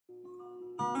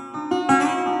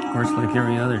Of course, like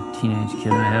every other teenage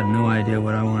kid, I had no idea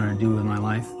what I wanted to do with my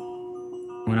life.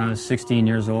 When I was 16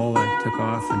 years old, I took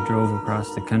off and drove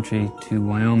across the country to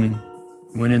Wyoming,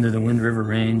 went into the Wind River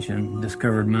Range and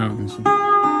discovered mountains.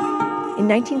 In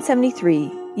 1973,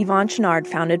 Yvon Chouinard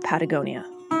founded Patagonia.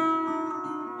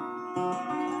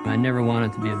 I never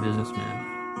wanted to be a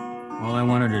businessman. All I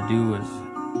wanted to do was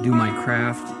do my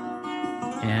craft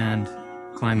and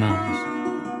climb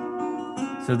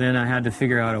mountains. So then I had to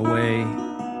figure out a way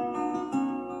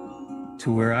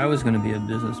to where I was going to be a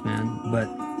businessman, but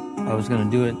I was going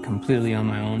to do it completely on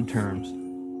my own terms.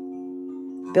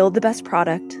 Build the best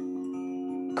product,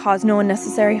 cause no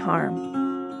unnecessary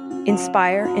harm,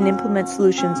 inspire and implement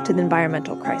solutions to the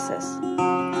environmental crisis.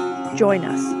 Join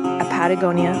us at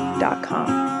Patagonia.com.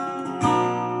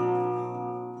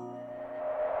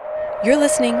 You're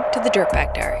listening to The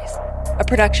Dirtbag Diaries, a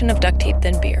production of Duct Tape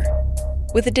Then Beer,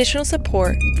 with additional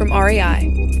support from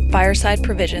REI, Fireside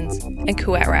Provisions, and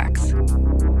Kuat Racks.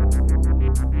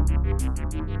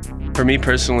 For me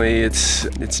personally,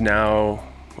 it's now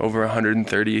over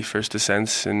 130 first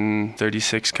ascents in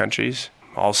 36 countries,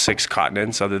 all 6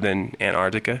 continents other than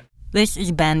Antarctica. This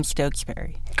is Ben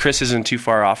Stokesbury. Chris isn't too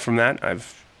far off from that.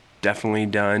 I've definitely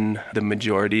done the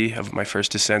majority of my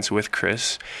first ascents with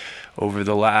Chris over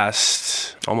the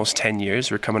last almost 10 years.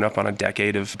 We're coming up on a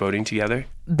decade of boating together.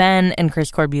 Ben and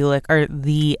Chris Korbulik are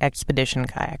the expedition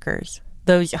kayakers.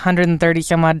 Those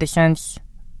 130-some-odd descents,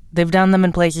 they've done them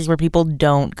in places where people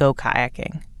don't go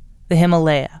kayaking. The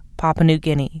Himalaya, Papua New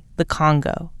Guinea, the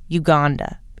Congo,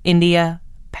 Uganda, India,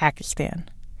 Pakistan.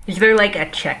 Is there like a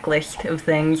checklist of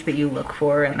things that you look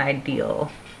for in an ideal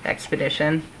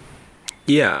expedition?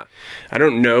 Yeah. I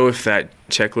don't know if that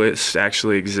checklist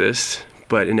actually exists,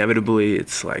 but inevitably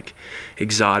it's like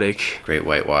exotic. Great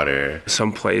whitewater.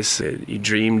 Someplace that you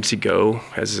dreamed to go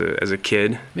as a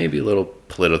kid. Maybe a little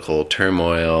political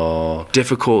turmoil.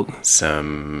 Difficult.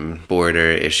 Some border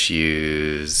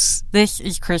issues. This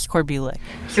is Chris Korbulik.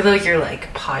 So those are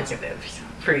like positives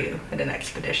for you at an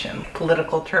expedition.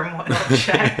 Political turmoil,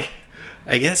 check.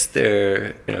 I guess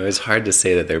it's hard to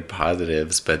say that they're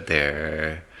positives, but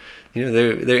they're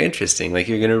interesting. Like,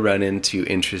 you're going to run into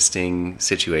interesting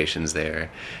situations there,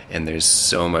 and there's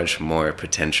so much more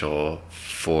potential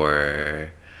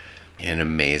for an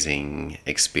amazing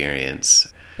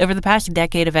experience. Over the past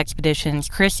decade of expeditions,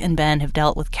 Chris and Ben have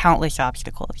dealt with countless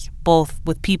obstacles, both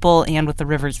with people and with the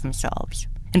rivers themselves.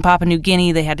 In Papua New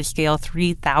Guinea, they had to scale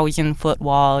 3,000-foot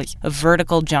walls of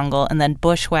vertical jungle and then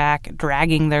bushwhack,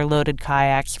 dragging their loaded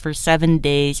kayaks for 7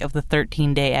 days of the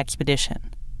 13-day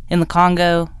expedition. In the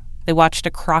Congo, they watched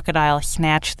a crocodile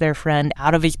snatch their friend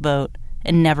out of his boat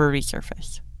and never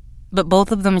resurface. But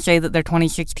both of them say that their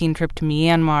 2016 trip to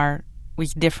Myanmar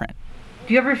was different.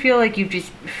 Do you ever feel like you've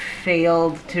just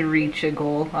failed to reach a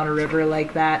goal on a river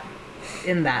like that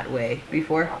in that way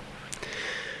before?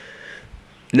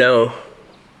 No.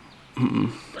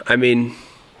 I mean,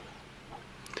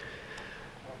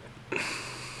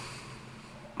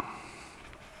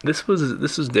 this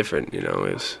was different,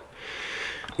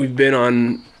 we've been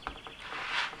on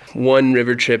one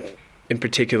river trip in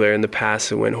particular in the past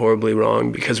that went horribly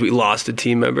wrong because we lost a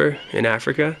team member in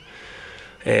Africa,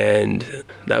 and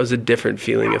that was a different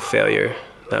feeling of failure.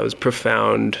 That was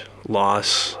profound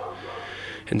loss.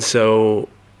 And so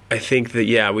I think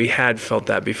that, we had felt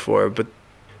that before, but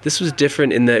this was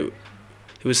different in that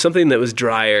it was something that was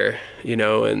drier,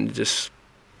 and just,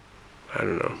 I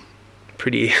don't know,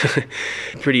 pretty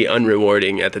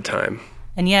unrewarding at the time.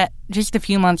 And yet, just a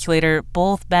few months later,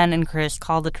 both Ben and Chris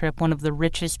call the trip one of the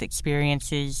richest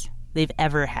experiences they've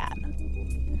ever had.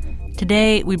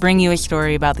 Today, we bring you a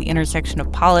story about the intersection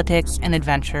of politics and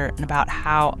adventure, and about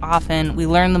how often we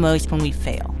learn the most when we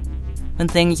fail, when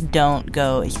things don't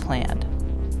go as planned.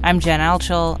 I'm Jen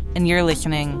Altschul, and you're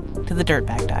listening to The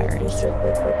Dirtbag Diaries.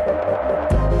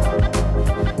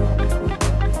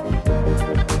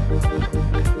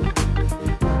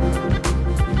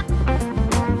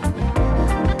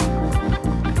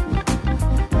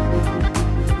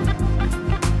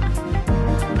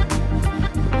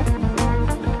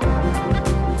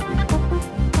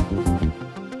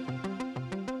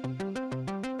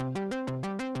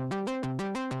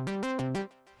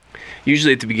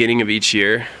 Usually at the beginning of each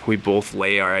year, we both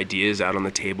lay our ideas out on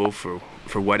the table for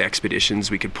what expeditions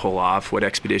we could pull off, what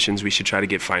expeditions we should try to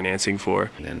get financing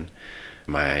for. And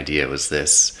my idea was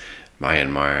this: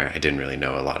 Myanmar. I didn't really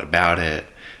know a lot about it,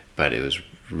 but it was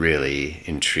really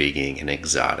intriguing and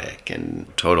exotic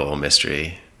and total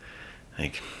mystery.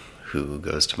 Like, who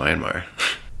goes to Myanmar?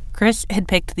 Chris had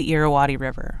picked the Irrawaddy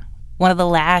River, One of the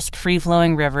last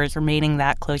free-flowing rivers remaining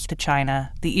that close to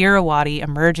China, the Irrawaddy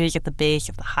emerges at the base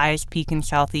of the highest peak in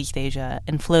Southeast Asia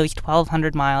and flows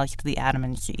 1,200 miles to the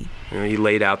Andaman Sea. He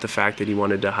laid out the fact that he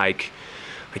wanted to hike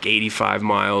like 85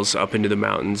 miles up into the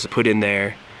mountains, put in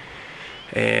there.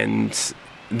 And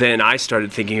then I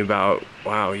started thinking about,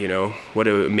 wow, what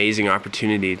an amazing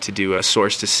opportunity to do a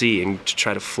source to sea and to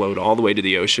try to float all the way to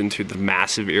the ocean through the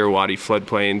massive Irrawaddy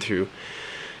floodplain, through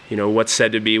what's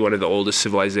said to be one of the oldest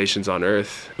civilizations on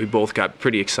Earth. We both got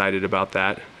pretty excited about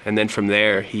that. And then from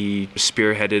there, he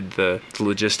spearheaded the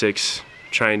logistics,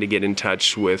 trying to get in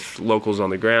touch with locals on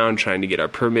the ground, trying to get our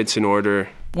permits in order.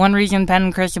 One reason Ben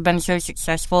and Chris have been so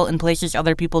successful in places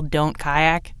other people don't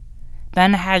kayak,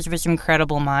 Ben has this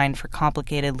incredible mind for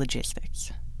complicated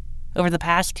logistics. Over the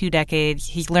past 2 decades,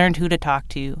 he's learned who to talk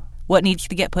to, what needs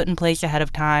to get put in place ahead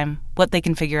of time, what they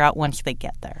can figure out once they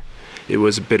get there. It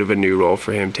was a bit of a new role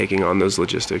for him, taking on those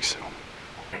logistics.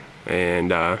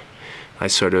 And I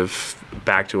sort of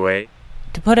backed away.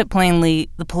 To put it plainly,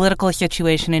 the political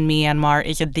situation in Myanmar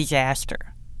is a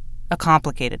disaster. A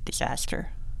complicated disaster.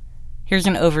 Here's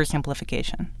an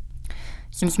oversimplification.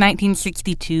 Since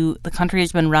 1962, the country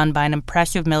has been run by an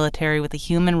impressive military with a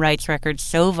human rights record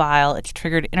so vile it's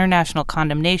triggered international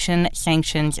condemnation,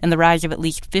 sanctions, and the rise of at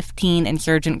least 15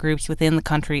 insurgent groups within the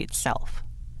country itself.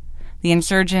 The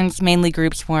insurgents, mainly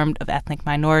groups formed of ethnic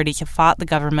minorities, have fought the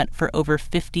government for over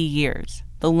 50 years,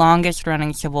 the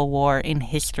longest-running civil war in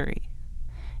history.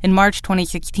 In March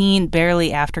 2016,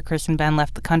 barely after Chris and Ben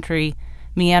left the country,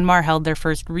 Myanmar held their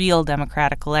first real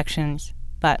democratic elections,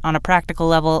 but on a practical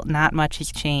level, not much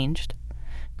has changed.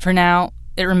 For now,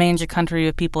 it remains a country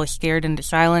of people scared into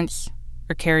silence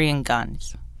or carrying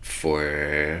guns.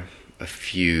 For a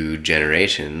few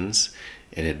generations,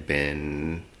 it had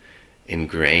been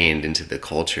ingrained into the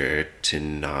culture to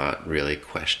not really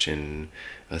question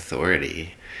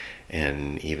authority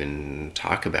and even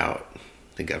talk about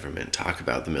the government, talk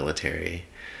about the military,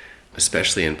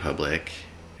 especially in public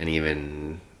and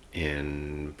even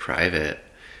in private.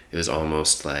 It was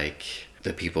almost like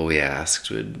the people we asked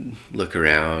would look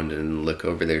around and look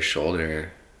over their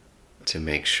shoulder to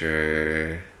make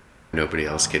sure nobody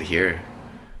else could hear.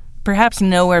 Perhaps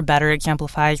nowhere better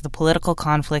exemplifies the political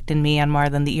conflict in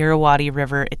Myanmar than the Irrawaddy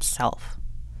River itself.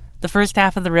 The first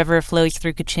half of the river flows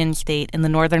through Kachin State in the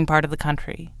northern part of the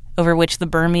country, over which the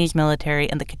Burmese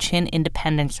military and the Kachin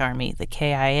Independence Army, the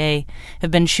KIA,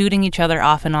 have been shooting each other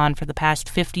off and on for the past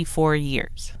 54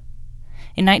 years.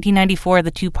 In 1994,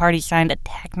 the two parties signed a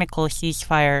technical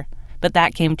ceasefire, but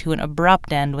that came to an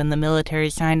abrupt end when the military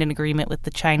signed an agreement with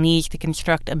the Chinese to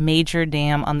construct a major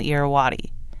dam on the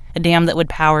Irrawaddy, a dam that would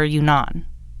power Yunnan,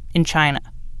 in China,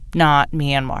 not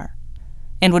Myanmar,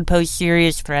 and would pose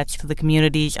serious threats to the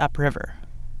communities upriver.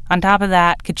 On top of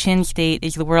that, Kachin State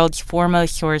is the world's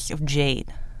foremost source of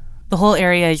jade. The whole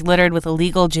area is littered with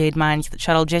illegal jade mines that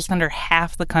shuttle just under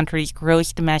half the country's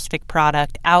gross domestic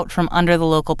product out from under the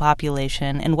local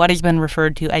population in what has been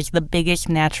referred to as the biggest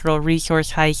natural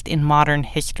resource heist in modern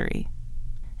history.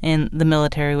 And the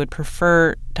military would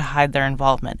prefer to hide their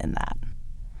involvement in that.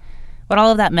 What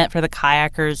all of that meant for the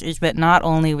kayakers is that not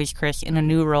only was Chris in a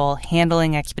new role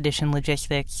handling expedition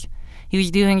logistics, he was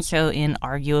doing so in,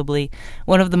 arguably,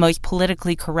 one of the most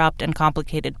politically corrupt and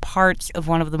complicated parts of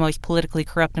one of the most politically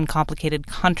corrupt and complicated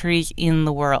countries in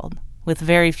the world, with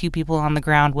very few people on the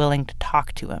ground willing to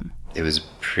talk to him. It was a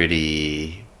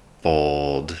pretty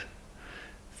bold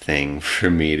thing for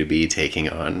me to be taking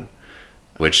on,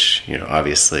 which,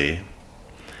 obviously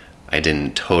I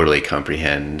didn't totally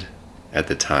comprehend at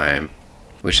the time,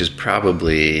 which is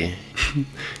probably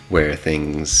where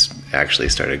things actually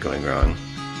started going wrong.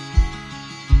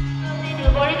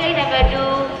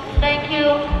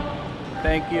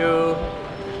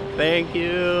 Thank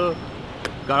you.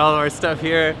 Got all of our stuff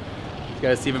here.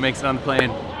 Gotta see if it makes it on the plane.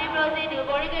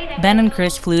 Ben and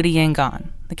Chris flew to Yangon,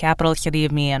 the capital city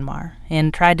of Myanmar,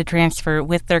 and tried to transfer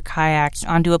with their kayaks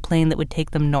onto a plane that would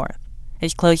take them north,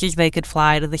 as close as they could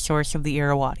fly to the source of the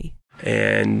Irrawaddy.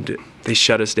 And they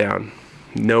shut us down.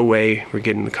 No way we're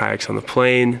getting the kayaks on the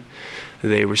plane.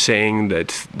 They were saying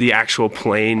that the actual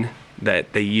plane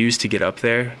that they use to get up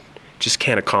there just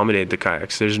can't accommodate the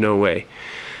kayaks. There's no way.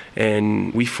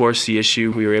 And we forced the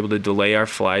issue. We were able to delay our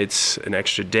flights an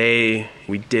extra day.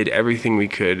 We did everything we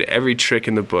could, every trick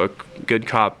in the book, good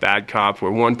cop, bad cop,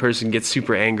 where one person gets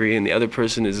super angry and the other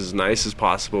person is as nice as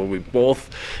possible. We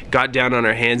both got down on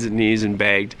our hands and knees and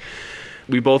begged.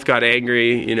 We both got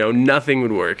angry, nothing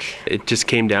would work. It just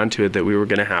came down to it that we were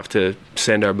going to have to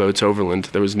send our boats overland.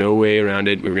 There was no way around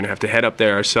it. We were going to have to head up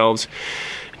there ourselves,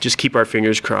 just keep our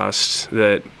fingers crossed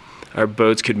that our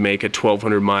boats could make a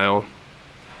 1,200-mile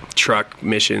truck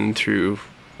mission through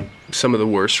some of the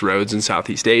worst roads in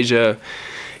Southeast Asia,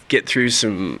 get through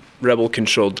some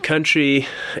rebel-controlled country,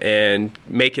 and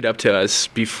make it up to us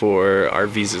before our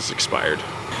visas expired.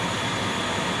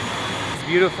 It's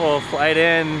beautiful. Flight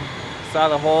in, saw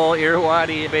the whole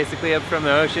Irrawaddy basically up from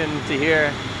the ocean to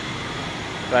here.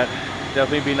 But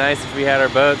definitely be nice if we had our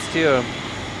boats too.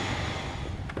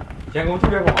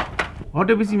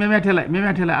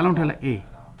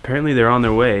 Apparently they're on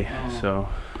their way, so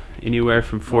anywhere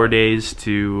from 4 days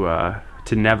to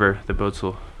never, the boats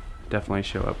will definitely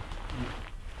show up,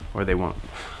 or they won't.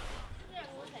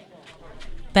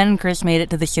 Ben and Chris made it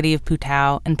to the city of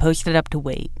Putao and posted up to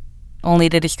wait, only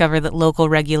to discover that local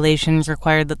regulations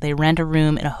required that they rent a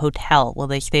room in a hotel while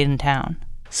they stayed in town.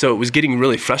 So it was getting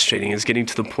really frustrating. It was getting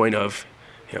to the point of,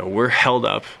 we're held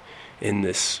up in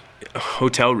this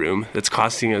hotel room that's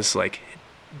costing us like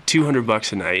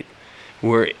 $200 a night.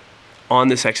 We're on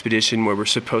this expedition where we're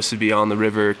supposed to be on the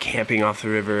river, camping off the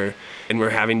river, and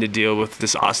we're having to deal with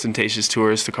this ostentatious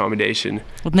tourist accommodation.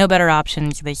 With no better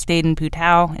options, they stayed in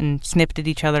Putao and snipped at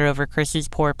each other over Chris's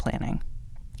poor planning.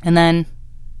 And then,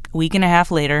 a week and a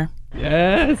half later...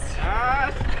 Yes!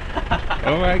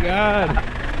 Oh my God!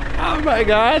 Oh my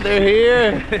God, they're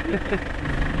here!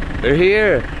 They're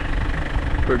here!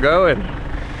 We're going.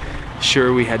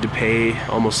 Sure, we had to pay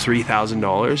almost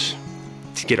 $3,000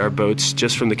 to get our boats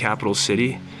just from the capital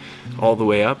city all the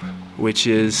way up, which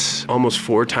is almost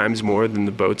 4 times more than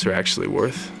the boats are actually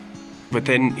worth. But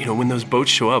then, when those boats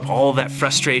show up, all that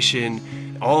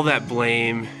frustration, all that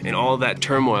blame, and all that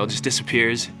turmoil just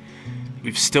disappears.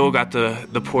 We've still got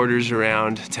the porters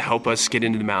around to help us get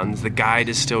into the mountains. The guide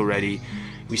is still ready.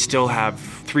 We still have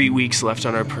 3 weeks left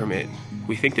on our permit.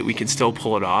 We think that we can still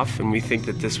pull it off, and we think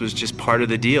that this was just part of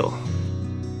the deal.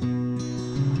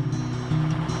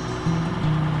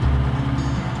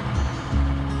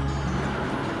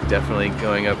 Definitely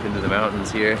going up into the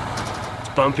mountains here. It's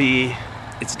bumpy,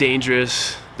 it's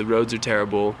dangerous, the roads are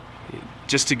terrible.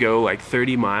 Just to go like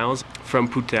 30 miles from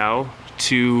Putao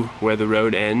to where the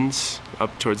road ends,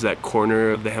 up towards that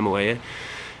corner of the Himalaya,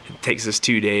 it takes us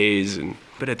 2 days.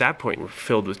 But at that point, we're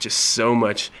filled with just so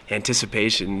much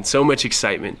anticipation, so much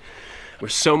excitement. We're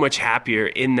so much happier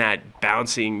in that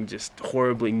bouncing, just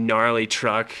horribly gnarly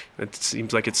truck that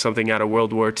seems like it's something out of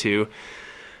World War II.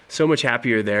 So much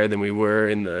happier there than we were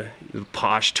in the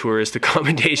posh tourist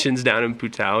accommodations down in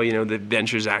Putao. The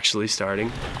adventure's actually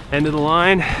starting. End of the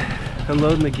line,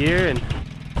 unloading the gear, and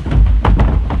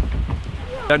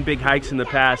done big hikes in the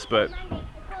past, but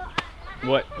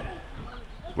what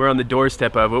we're on the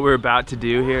doorstep of, what we're about to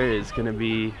do here is gonna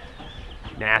be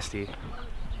nasty.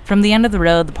 From the end of the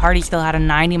road, the party still had a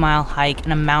 90-mile hike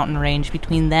and a mountain range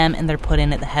between them and their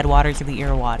put-in at the headwaters of the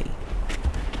Irrawaddy.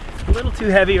 A little too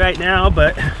heavy right now,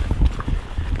 but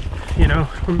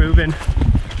we're moving.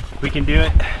 We can do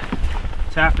it.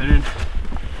 It's happening.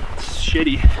 It's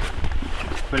shitty,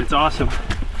 but it's awesome.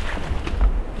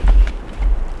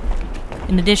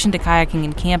 In addition to kayaking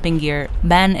and camping gear,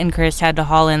 Ben and Chris had to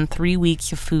haul in 3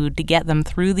 weeks of food to get them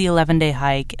through the 11-day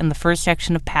hike and the first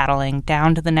section of paddling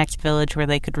down to the next village where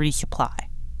they could resupply.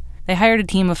 They hired a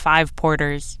team of 5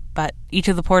 porters, but each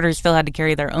of the porters still had to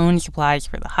carry their own supplies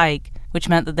for the hike, which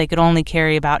meant that they could only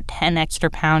carry about 10 extra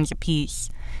pounds apiece,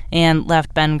 and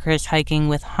left Ben and Chris hiking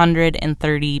with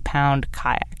 130-pound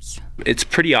kayaks. It's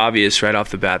pretty obvious right off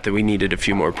the bat that we needed a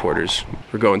few more porters.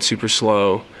 We're going super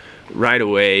slow. Right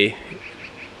away,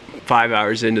 5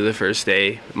 hours into the first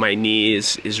day, my knee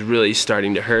is really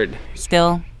starting to hurt.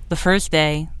 Still, the first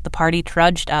day, the party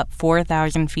trudged up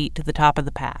 4,000 feet to the top of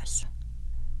the pass.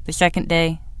 The second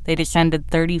day, they descended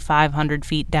 3,500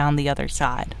 feet down the other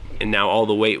side. And now all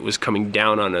the weight was coming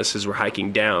down on us as we're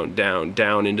hiking down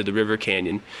into the river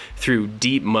canyon through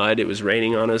deep mud. It was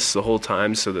raining on us the whole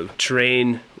time, so the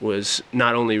terrain was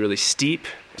not only really steep,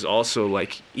 it was also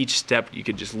like each step you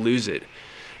could just lose it.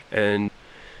 And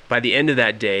by the end of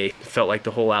that day, it felt like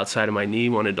the whole outside of my knee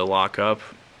wanted to lock up.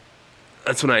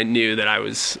 That's when I knew that I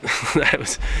was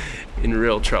in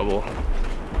real trouble.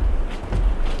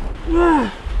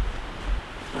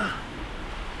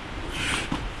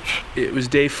 It was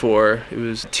day 4. It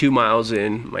was 2 miles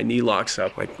in. My knee locks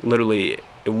up. Like literally,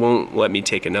 it won't let me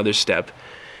take another step.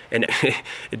 And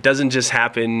it doesn't just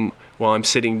happen while I'm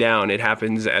sitting down. It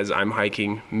happens as I'm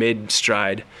hiking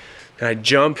mid-stride. And I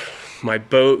jump, my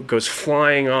boat goes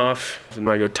flying off, and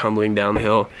I go tumbling down the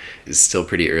hill. It's still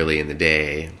pretty early in the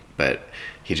day, but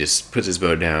he just puts his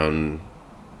boat down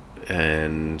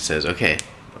and says, okay,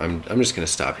 I'm just going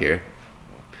to stop here.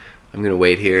 I'm going to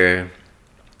wait here,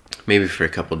 maybe for a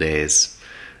couple days,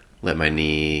 let my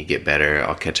knee get better.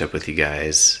 I'll catch up with you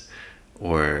guys.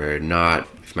 or not.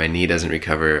 If my knee doesn't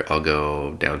recover, I'll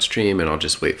go downstream and I'll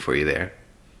just wait for you there.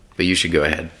 But you should go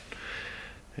ahead.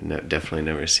 I've definitely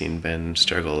never seen Ben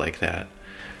struggle like that.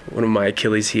 One of my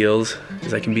Achilles heels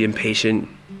is I can be impatient,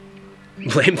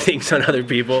 blame things on other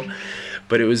people.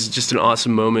 But it was just an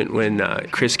awesome moment when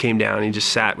Chris came down and he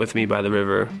just sat with me by the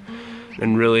river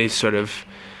and really sort of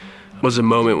was a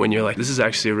moment when you're like, this is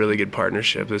actually a really good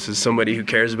partnership. This is somebody who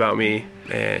cares about me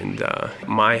and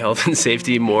my health and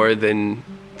safety more than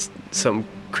some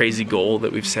crazy goal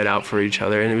that we've set out for each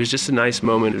other. And it was just a nice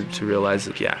moment to realize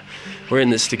that, yeah, we're in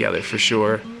this together for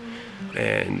sure.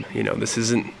 And, you know, this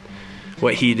isn't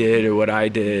what he did or what I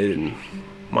did and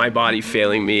my body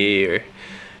failing me or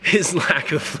his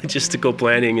lack of logistical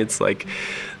planning. It's like,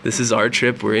 this is our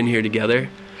trip. We're in here together.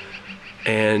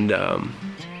 And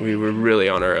we were really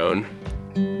on our own.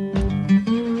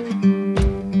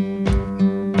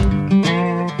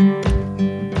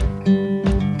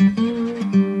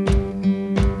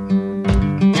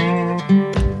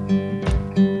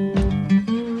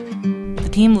 The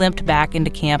team limped back into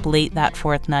camp late that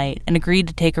fourth night and agreed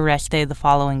to take a rest day the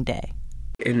following day.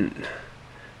 And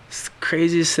it's the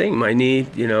craziest thing. My knee,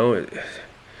 you know,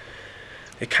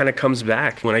 it kind of comes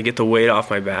back. When I get the weight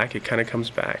off my back, it kind of comes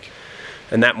back.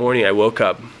 And that morning I woke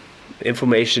up.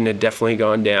 Inflammation had definitely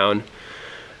gone down.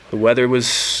 The weather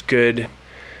was good.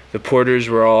 The porters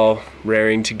were all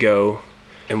raring to go.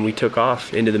 And we took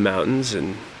off into the mountains,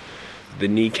 and the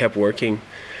knee kept working.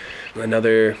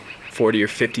 Another 40 or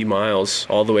 50 miles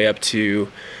all the way up to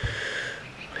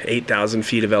 8,000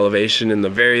 feet of elevation in the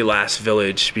very last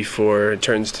village before it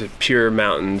turns to pure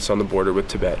mountains on the border with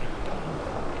Tibet.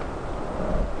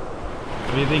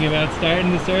 What do you think about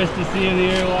starting the source to see of the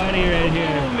Irrawaddy right here?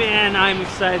 Oh man, I'm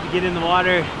excited to get in the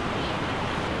water.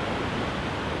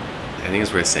 I think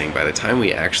it's worth saying, by the time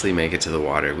we actually make it to the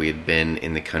water, we had been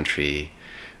in the country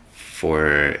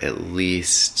for at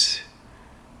least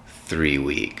 3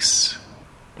 weeks.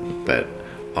 But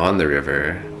on the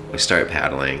river, we start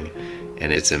paddling,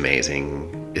 and it's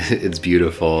amazing. It's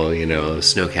beautiful, you know,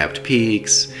 snow-capped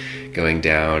peaks, going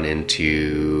down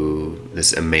into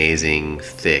this amazing,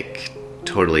 thick,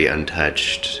 totally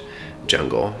untouched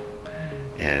jungle,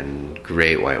 and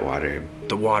great white water.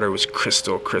 The water was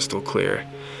crystal clear.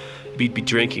 We'd be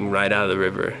drinking right out of the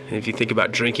river. And if you think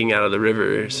about drinking out of the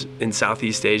rivers in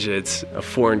Southeast Asia, it's a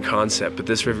foreign concept. But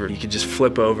this river, you could just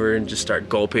flip over and just start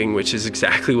gulping, which is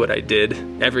exactly what I did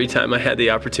every time I had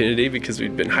the opportunity, because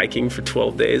we'd been hiking for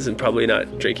 12 days and probably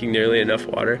not drinking nearly enough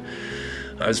water.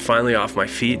 I was finally off my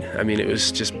feet. I mean, it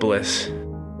was just bliss.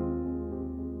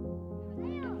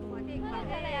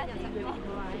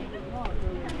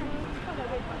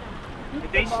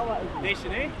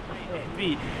 It'd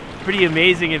be pretty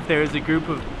amazing if there was a group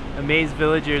of amazed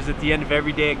villagers at the end of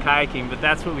every day of kayaking, but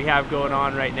that's what we have going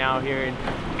on right now here in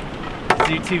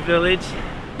Zutu village.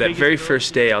 That very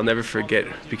first day I'll never forget,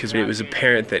 because it was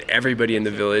apparent that everybody in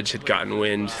the village had gotten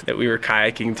wind that we were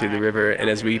kayaking through the river, and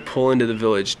as we pull into the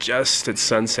village just at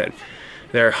sunset,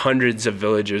 there are hundreds of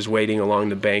villagers waiting along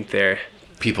the bank there.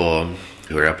 People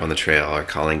who are up on the trail are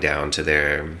calling down to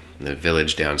the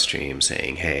village downstream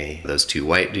saying, hey, those two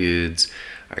white dudes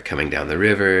are coming down the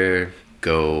river,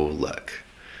 go look.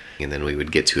 And then we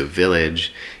would get to a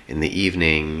village in the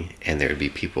evening, and there would be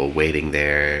people waiting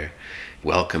there,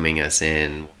 welcoming us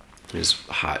in. There's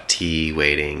hot tea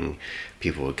waiting.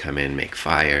 People would come in, make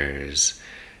fires,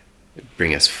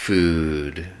 bring us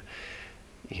food.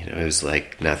 You know, it was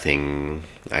like nothing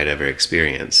I'd ever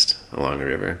experienced along a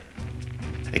river.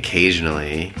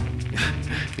 Occasionally,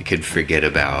 we could forget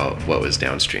about what was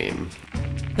downstream.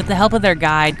 With the help of their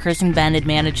guide, Chris and Ben had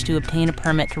managed to obtain a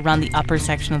permit to run the upper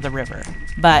section of the river.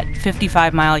 But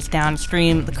 55 miles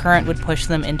downstream, the current would push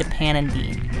them into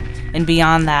Panandine, and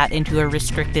beyond that, into a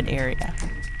restricted area.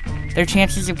 Their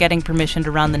chances of getting permission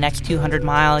to run the next 200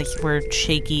 miles were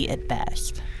shaky at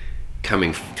best.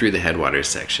 Coming through the headwaters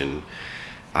section,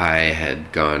 I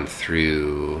had gone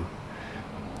through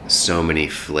so many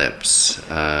flips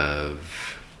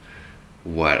of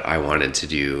what I wanted to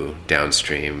do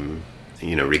downstream,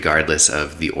 you know, regardless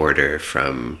of the order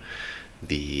from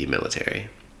the military.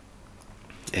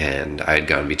 And I had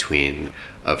gone between,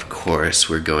 of course,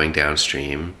 we're going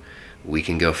downstream. We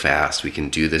can go fast. We can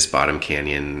do this bottom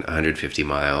canyon 150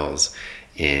 miles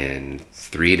in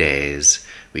 3 days.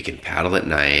 We can paddle at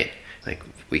night. Like,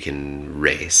 we can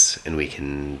race and we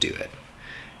can do it.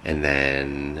 And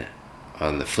then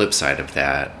on the flip side of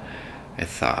that, I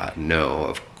thought, no,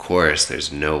 of course,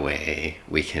 there's no way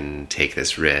we can take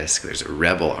this risk. There's a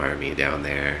rebel army down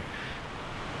there.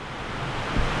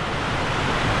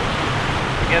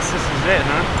 I guess this is it,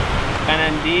 huh?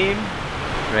 Panandine.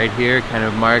 right here kind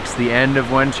of marks the end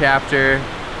of one chapter.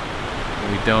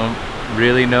 We don't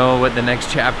really know what the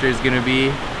next chapter is going to be,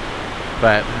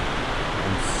 but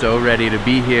I'm so ready to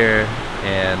be here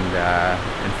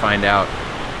and find out.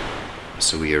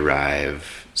 So we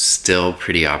arrive still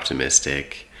pretty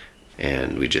optimistic,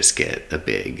 and we just get a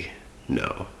big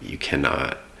no. You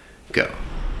cannot go.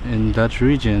 In that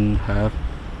region have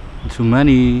too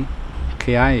many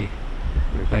KIA,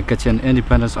 Kachin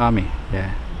Independence Army.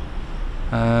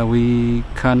 Yeah, we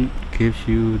can't give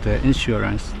you the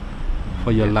insurance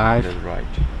for your life. That's right.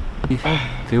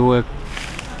 They will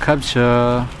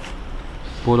capture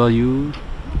both of you,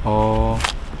 or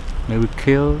maybe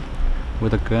kill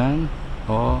with a gun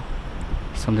or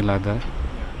something like that.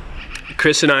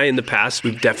 Chris and I, in the past,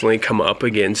 we've definitely come up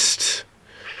against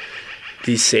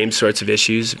these same sorts of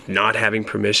issues, not having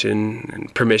permission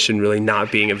and permission really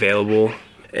not being available.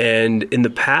 And in the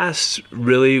past,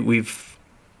 really, we've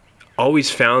always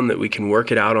found that we can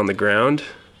work it out on the ground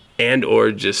and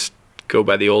or just go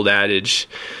by the old adage,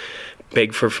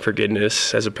 beg for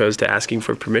forgiveness as opposed to asking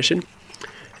for permission.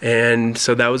 And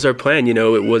so that was our plan. You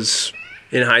know, it was,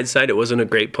 in hindsight, it wasn't a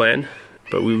great plan,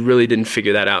 but we really didn't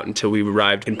figure that out until we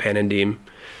arrived in Panandim.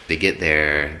 They get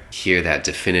there, hear that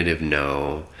definitive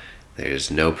no, there's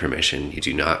no permission, you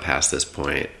do not pass this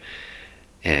point,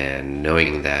 and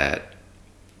knowing that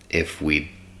if we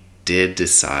did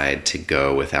decide to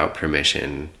go without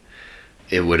permission,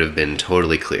 it would have been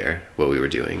totally clear what we were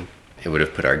doing. It would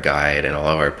have put our guide and all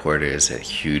of our porters at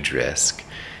huge risk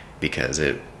because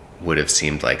it would have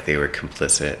seemed like they were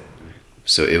complicit.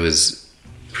 So it was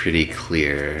pretty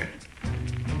clear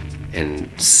and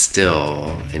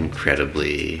still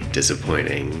incredibly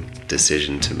disappointing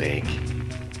decision to make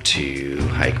to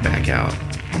hike back out.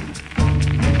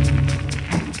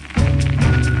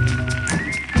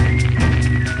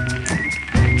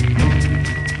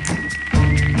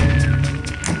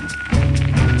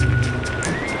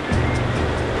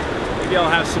 Maybe I'll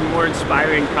have some more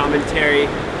inspiring commentary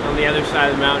on the other side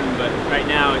of the mountain, but right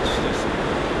now it's just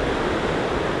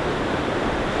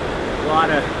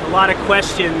a lot of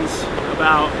questions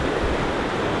about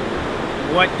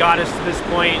what got us to this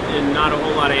point and not a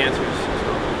whole lot of answers.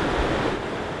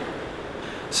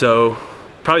 So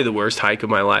probably the worst hike of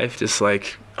my life, just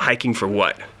like hiking for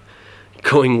what?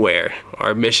 Going where?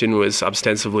 Our mission was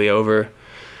ostensibly over.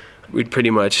 We'd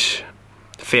pretty much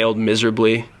failed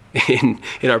miserably in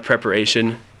our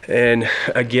preparation. And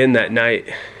again that night,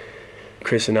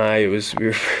 Chris and I, we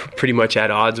were pretty much at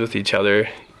odds with each other.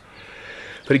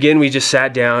 But again, we just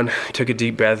sat down, took a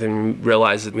deep breath, and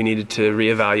realized that we needed to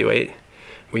reevaluate.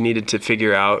 We needed to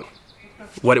figure out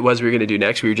what it was we were going to do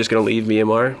next. We were just going to leave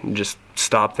Myanmar and just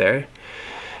stop there.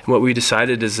 And what we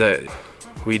decided is that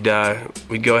we'd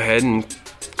go ahead and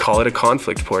call it a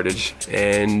conflict portage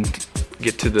and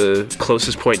get to the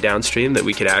closest point downstream that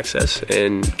we could access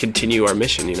and continue our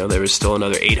mission. You know, there was still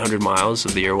another 800 miles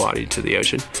of the Irrawaddy to the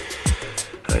ocean.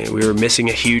 We were missing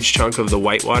a huge chunk of the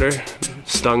whitewater.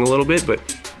 Stung a little bit, but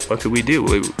what could we do?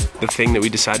 The thing that we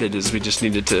decided is we just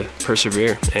needed to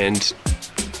persevere and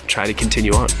try to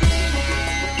continue on.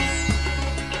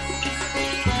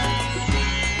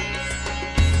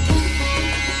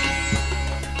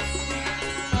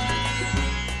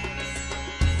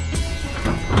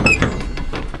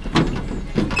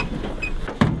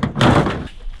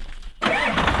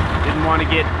 Didn't want to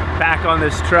get back on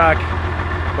this truck,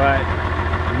 but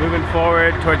moving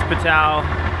forward towards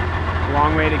Patao.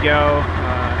 Long way to go.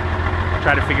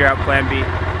 Try to figure out plan B.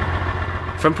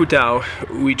 From Putao,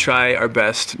 we try our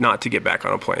best not to get back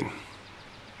on a plane.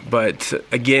 But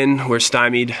again, we're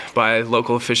stymied by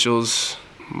local officials.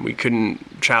 We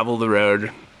couldn't travel the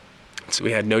road, so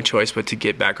we had no choice but to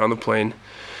get back on the plane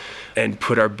and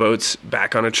put our boats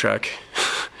back on a truck,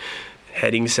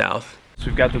 heading south. So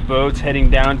we've got the boats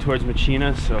heading down towards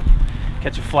Machina, so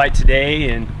catch a flight today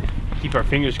and keep our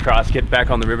fingers crossed, get back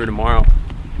on the river tomorrow.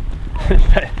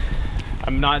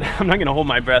 I'm not gonna hold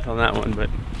my breath on that one, but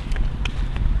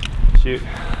shoot,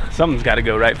 something's got to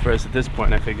go right for us at this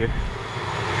point, I figure.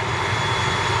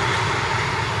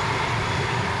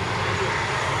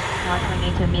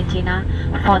 North to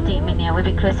Machina, 40 minutes. We'll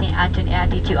be cruising at an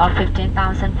altitude of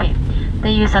 15,000 feet.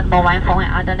 The use of mobile phone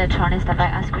and other electronics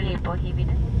devices is really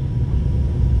prohibited.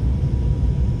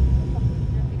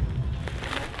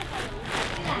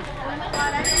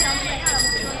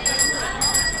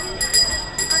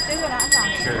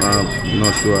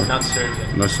 Not sure. Not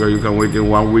sure. Not sure. You can wait in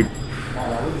 1 week.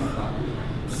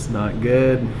 It's not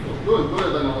good.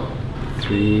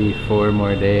 3-4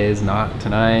 more days, not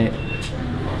tonight.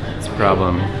 It's a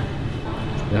problem.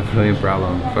 It's definitely a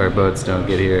problem if our boats don't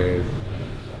get here.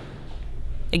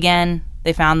 Again,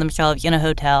 they found themselves in a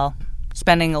hotel,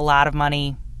 spending a lot of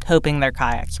money, hoping their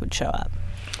kayaks would show up.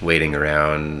 Waiting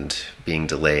around, being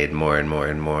delayed more and more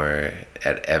and more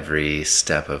at every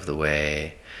step of the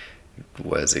way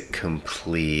was a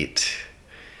complete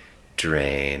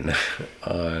drain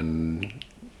on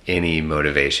any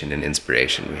motivation and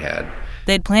inspiration we had.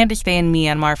 They'd planned to stay in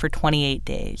Myanmar for 28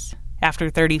 days. After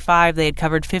 35, they had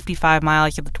covered 55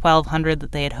 miles of the 1,200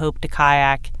 that they had hoped to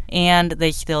kayak, and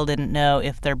they still didn't know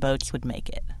if their boats would make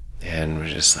it. And we're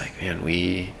just like, man,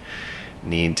 we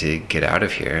need to get out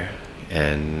of here.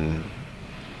 And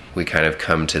we kind of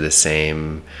come to the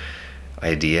same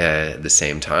idea at the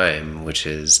same time, which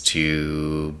is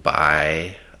to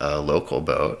buy a local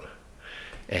boat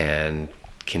and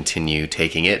continue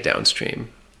taking it downstream.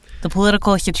 The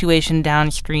political situation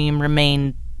downstream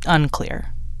remained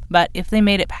unclear. But if they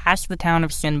made it past the town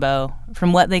of Sinbo,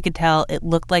 from what they could tell, it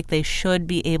looked like they should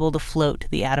be able to float to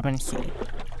the Andaman Sea.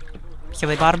 So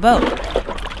they bought a boat.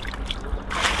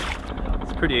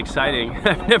 It's pretty exciting.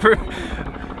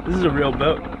 This is a real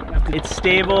boat. It's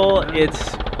stable,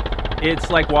 it's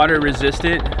like water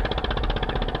resistant,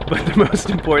 but the most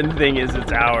important thing is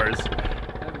it's ours.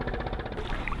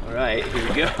 All right, here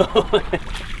we go.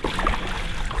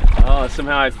 Oh,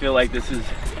 somehow I feel like this is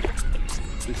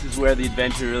where the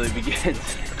adventure really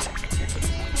begins.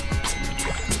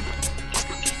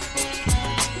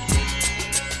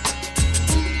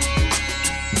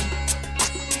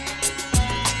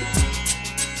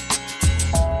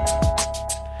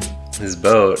 This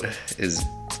boat is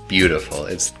beautiful.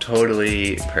 It's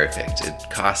totally perfect. It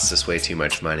costs us way too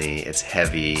much money. It's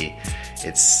heavy.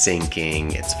 It's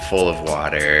sinking. It's full of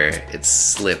water. It's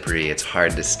slippery. It's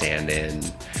hard to stand in.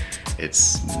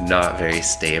 It's not very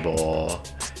stable.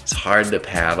 It's hard to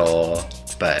paddle,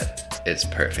 but it's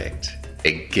perfect.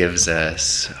 It gives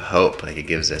us hope. Like, it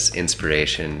gives us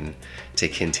inspiration to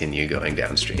continue going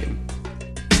downstream.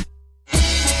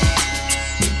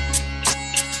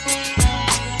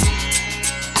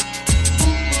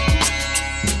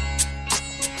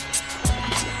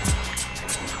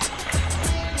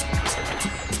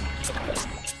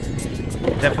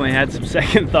 Definitely had some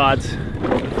second thoughts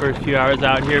the first few hours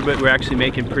out here, but we're actually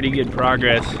making pretty good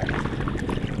progress.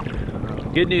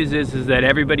 Good news is that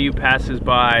everybody who passes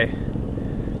by,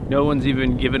 no one's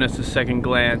even given us a second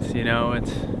glance. You know,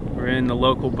 we're in the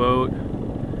local boat,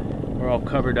 we're all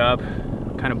covered up,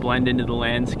 kind of blend into the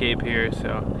landscape here,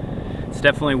 so it's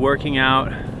definitely working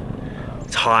out.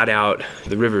 It's hot out.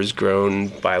 The river's grown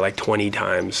by like 20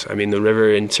 times. I mean, the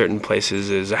river in certain places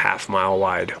is a half mile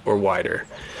wide or wider.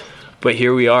 But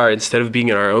here we are, instead of being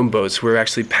in our own boats, we're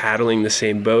actually paddling the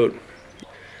same boat.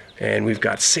 And we've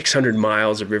got 600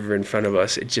 miles of river in front of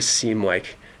us. It just seemed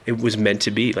like it was meant to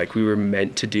be. Like, we were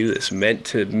meant to do this, meant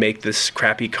to make this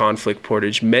crappy conflict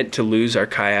portage, meant to lose our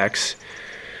kayaks.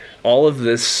 All of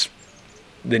this,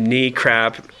 the knee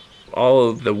crap, all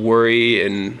of the worry,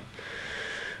 and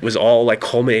was all like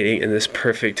culminating in this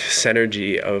perfect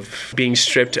synergy of being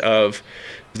stripped of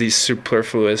these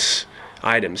superfluous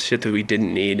items, shit that we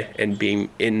didn't need, and being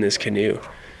in this canoe.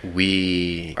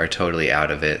 We are totally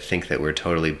out of it, think that we're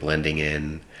totally blending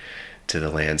in to the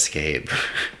landscape,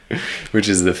 which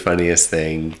is the funniest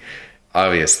thing.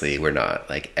 Obviously, we're not.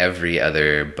 Like, every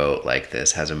other boat like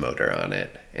this has a motor on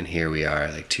it. And here we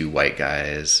are, like two white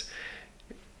guys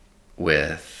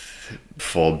with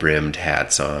full brimmed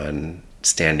hats on,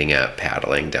 standing up,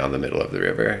 paddling down the middle of the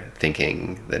river,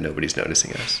 thinking that nobody's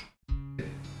noticing us.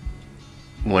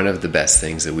 One of the best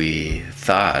things that we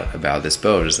thought about this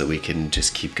boat is that we can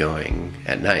just keep going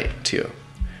at night, too.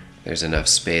 There's enough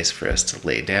space for us to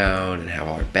lay down and have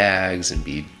our bags and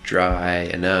be dry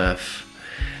enough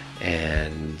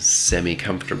and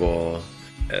semi-comfortable.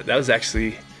 That was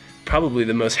actually probably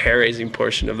the most hair-raising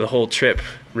portion of the whole trip,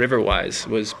 river-wise,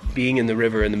 was being in the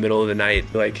river in the middle of the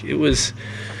night. Like, it was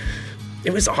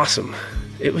awesome.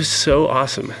 It was so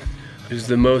awesome. It was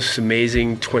the most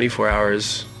amazing 24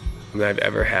 hours that I've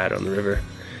ever had on the river.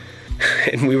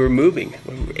 And we were moving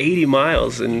 80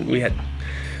 miles, and we had,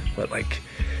 like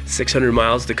 600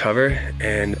 miles to cover,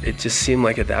 and it just seemed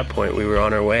like at that point we were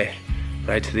on our way,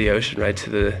 right to the ocean, right to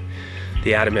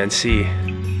the Andaman Sea.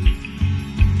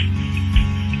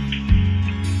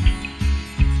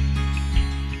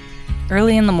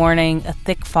 Early in the morning, a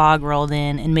thick fog rolled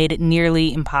in and made it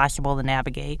nearly impossible to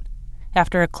navigate.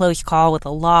 After a close call with a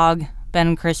log, Ben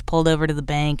and Chris pulled over to the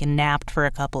bank and napped for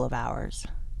a couple of hours.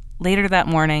 Later that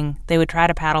morning, they would try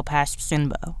to paddle past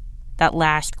Sinbo, that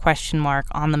last question mark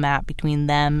on the map between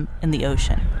them and the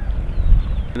ocean.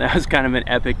 That was kind of an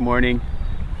epic morning.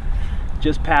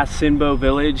 Just past Sinbo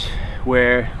village,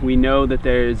 where we know that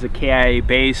there's a KIA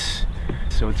base,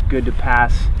 so it's good to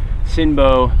pass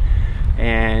Sinbo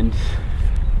and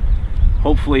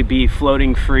hopefully be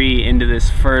floating free into this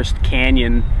first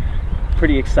canyon.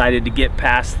 Pretty excited to get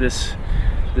past this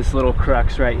little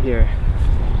crux right here.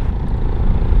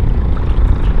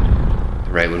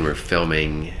 Right when we're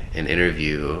filming an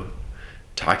interview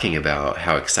talking about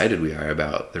how excited we are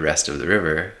about the rest of the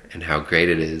river and how great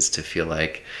it is to feel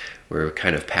like we're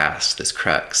kind of past this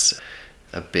crux,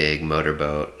 a big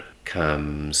motorboat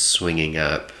comes swinging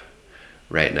up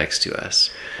right next to us.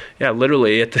 Yeah,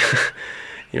 literally at the,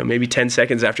 maybe 10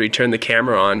 seconds after he turned the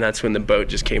camera on, that's when the boat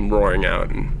just came roaring out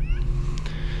and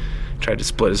tried to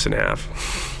split us in half.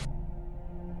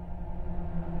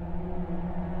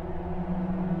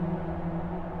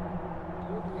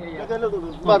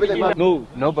 No,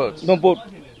 no boats. No boat.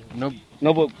 No,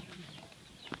 no boat.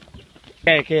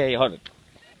 Okay, hold it.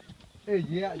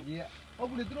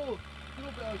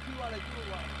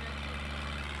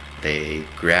 They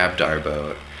grabbed our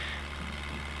boat,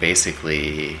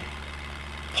 basically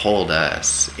pulled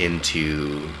us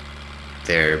into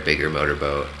their bigger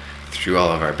motorboat, threw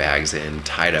all of our bags in,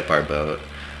 tied up our boat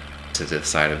to the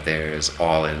side of theirs,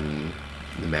 all in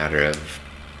the matter of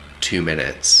 2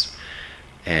 minutes.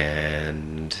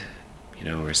 And,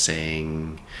 we're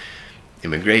saying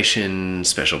immigration,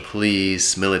 special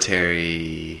police,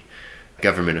 military,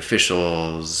 government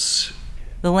officials.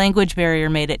 The language barrier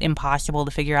made it impossible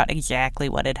to figure out exactly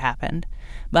what had happened.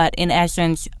 But in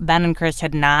essence, Ben and Chris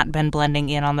had not been blending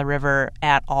in on the river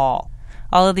at all.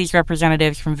 All of these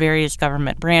representatives from various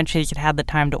government branches had had the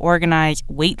time to organize,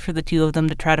 wait for the two of them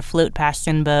to try to float past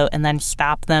Sinbo, and then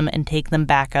stop them and take them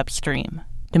back upstream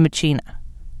to Machina.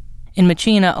 In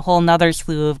Machina, a whole nother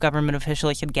slew of government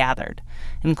officials had gathered,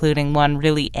 including one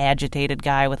really agitated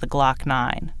guy with a Glock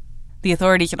 9. The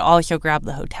authorities had also grabbed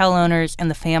the hotel owners and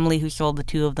the family who sold the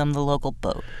two of them the local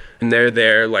boat. And they're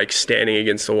there, standing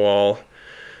against the wall.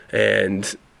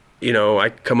 And, I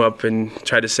come up and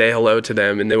try to say hello to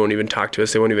them, and they won't even talk to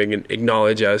us. They won't even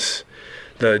acknowledge us.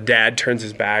 The dad turns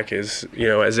his back as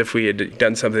if we had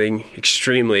done something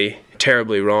extremely,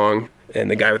 terribly wrong. And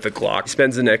the guy with the Glock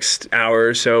spends the next hour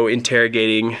or so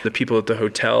interrogating the people at the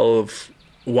hotel of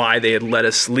why they had let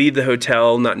us leave the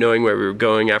hotel, not knowing where we were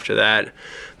going after that.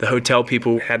 The hotel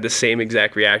people had the same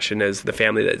exact reaction as the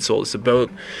family that sold us the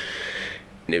boat.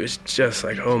 And it was just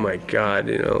like, oh my God,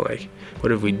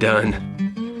 what have we done?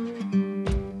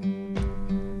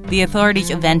 The authorities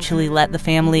eventually let the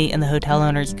family and the hotel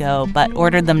owners go, but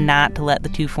ordered them not to let the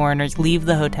two foreigners leave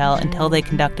the hotel until they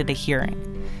conducted a hearing.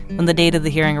 When the date of the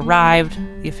hearing arrived,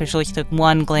 the officials took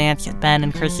one glance at Ben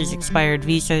and Chris's expired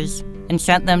visas and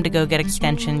sent them to go get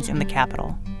extensions in the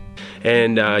capital.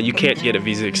 And you can't get a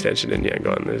visa extension in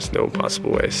Yangon. There's no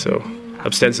possible way. So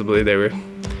ostensibly they were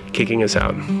kicking us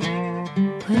out.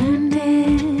 When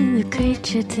did the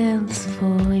creature tells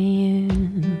for you?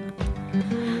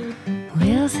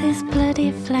 Wheels his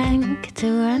bloody flank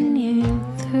to run you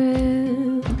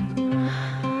through.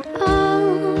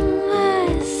 Oh,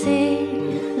 mercy,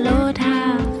 Lord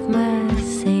have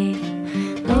mercy,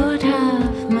 Lord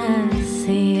have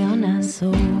mercy on us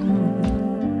all.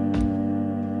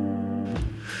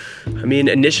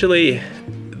 Initially,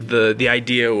 the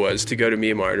idea was to go to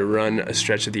Myanmar to run a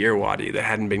stretch of the Irrawaddy that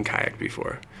hadn't been kayaked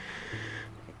before.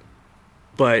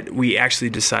 But we actually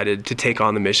decided to take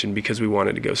on the mission because we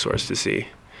wanted to go source to sea.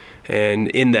 And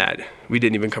in that, we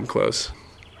didn't even come close.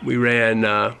 We ran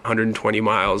 120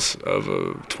 miles of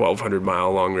a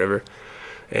 1,200-mile long river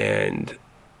and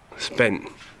spent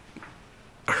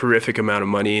a horrific amount of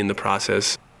money in the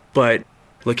process. But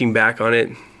looking back on it,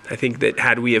 I think that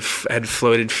had we had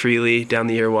floated freely down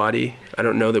the Irrawaddy, I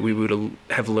don't know that we would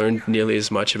have learned nearly as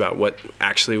much about what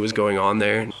actually was going on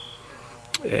there.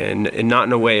 And not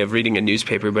in a way of reading a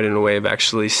newspaper, but in a way of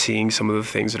actually seeing some of the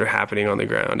things that are happening on the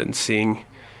ground and seeing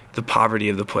the poverty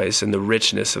of the place and the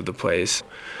richness of the place.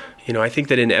 I think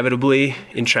that inevitably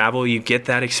in travel you get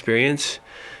that experience,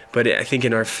 but I think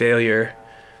in our failure,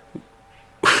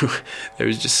 there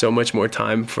was just so much more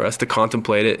time for us to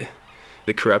contemplate it.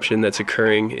 The corruption that's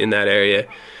occurring in that area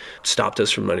stopped us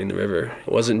from running the river.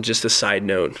 It wasn't just a side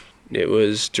note. It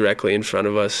was directly in front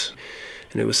of us.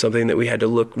 And it was something that we had to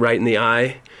look right in the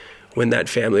eye when that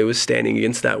family was standing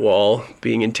against that wall,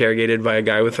 being interrogated by a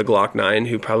guy with a Glock 9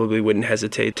 who probably wouldn't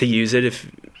hesitate to use it if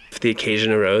the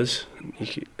occasion arose.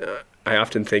 I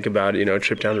often think about, a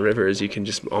trip down the river as you can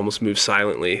just almost move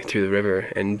silently through the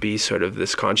river and be sort of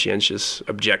this conscientious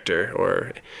objector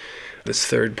or this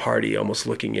third party almost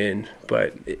looking in.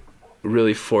 But it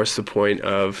really forced the point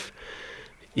of,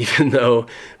 even though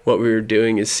what we were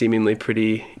doing is seemingly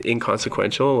pretty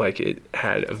inconsequential, it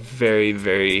had a very,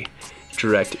 very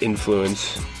direct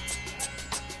influence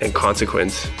and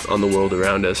consequence on the world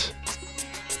around us.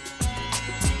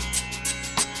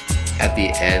 At the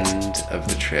end of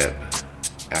the trip,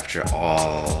 after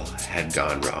all had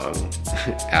gone wrong,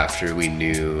 after we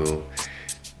knew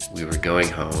we were going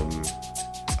home,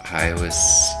 I was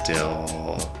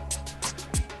still,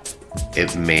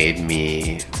 it made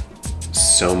me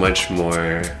so much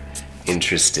more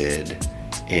interested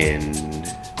in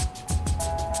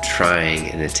trying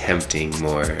and attempting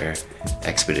more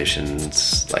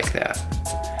expeditions like that.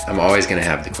 I'm always going to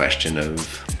have the question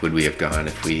of, would we have gone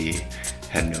if we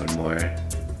had known more?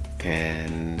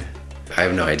 And I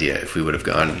have no idea if we would have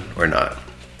gone or not.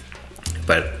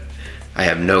 But I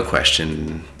have no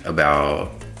question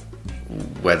about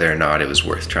whether or not it was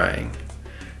worth trying.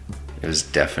 It was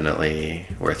definitely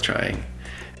worth trying.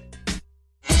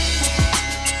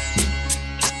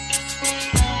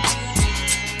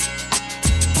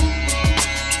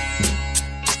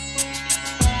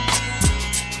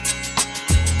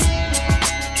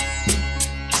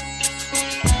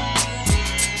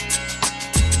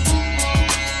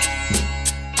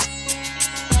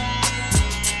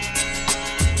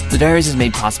 The Diaries is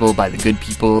made possible by the good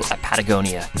people at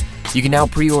Patagonia. You can now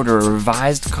pre-order a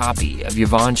revised copy of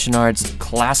Yvon Chouinard's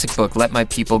classic book, Let My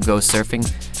People Go Surfing,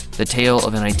 the tale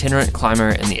of an itinerant climber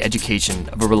and the education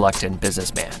of a reluctant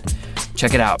businessman.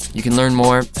 Check it out. You can learn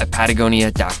more at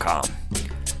patagonia.com.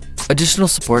 Additional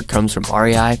support comes from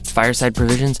REI, Fireside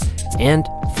Provisions, and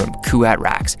from Kuat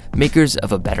Racks, makers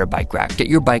of a better bike rack. Get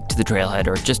your bike to the trailhead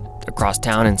or just across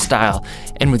town in style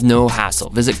and with no hassle.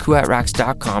 Visit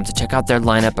kuatracks.com to check out their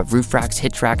lineup of roof racks,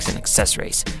 hitch racks, and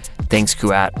accessories. Thanks,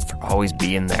 Kuat, for always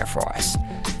being there for us.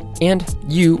 And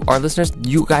you, our listeners,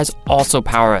 you guys also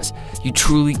power us. You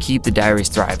truly keep the Diaries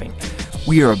thriving.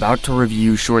 We are about to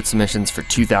review short submissions for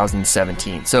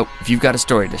 2017, so if you've got a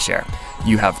story to share,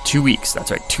 you have 2 weeks, that's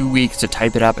right, 2 weeks to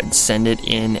type it up and send it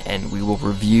in, and we will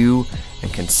review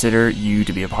and consider you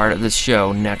to be a part of this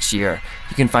show next year.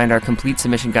 You can find our complete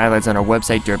submission guidelines on our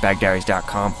website,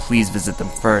 dirtbagdiaries.com. Please visit them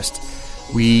first.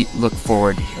 We look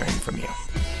forward to hearing from you.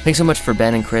 Thanks so much for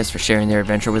Ben and Chris for sharing their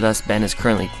adventure with us. Ben is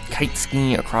currently kite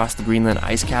skiing across the Greenland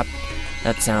ice cap.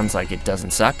 That sounds like it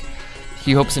doesn't suck.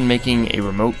 He hopes in making a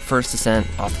remote first ascent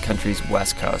off the country's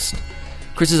west coast.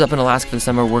 Chris is up in Alaska for the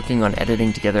summer working on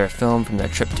editing together a film from their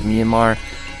trip to Myanmar,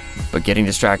 but getting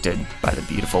distracted by the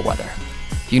beautiful weather.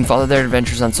 You can follow their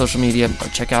adventures on social media or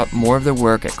check out more of their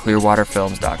work at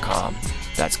clearwaterfilms.com.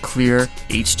 That's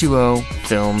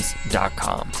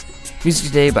clearh2ofilms.com. Music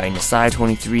today by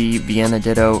Nasai23, Vienna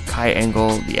Ditto, Kai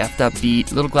Engel, The F'd Up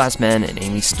Beat, Little Glass Men, and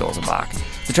Amy Stolzenbach.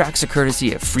 The tracks are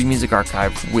courtesy of Free Music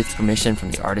Archive with permission from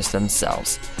the artists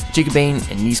themselves. Jacob Bain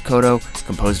and Nis Koto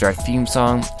composed our theme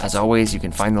song. As always, you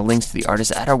can find the links to the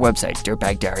artists at our website,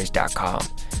 dirtbagdiaries.com.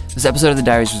 This episode of The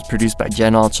Diaries was produced by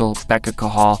Jen Altschul, Becca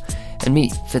Cahal, and me,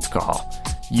 Fitz Cahal.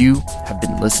 You have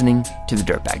been listening to The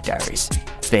Dirtbag Diaries.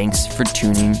 Thanks for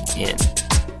tuning in.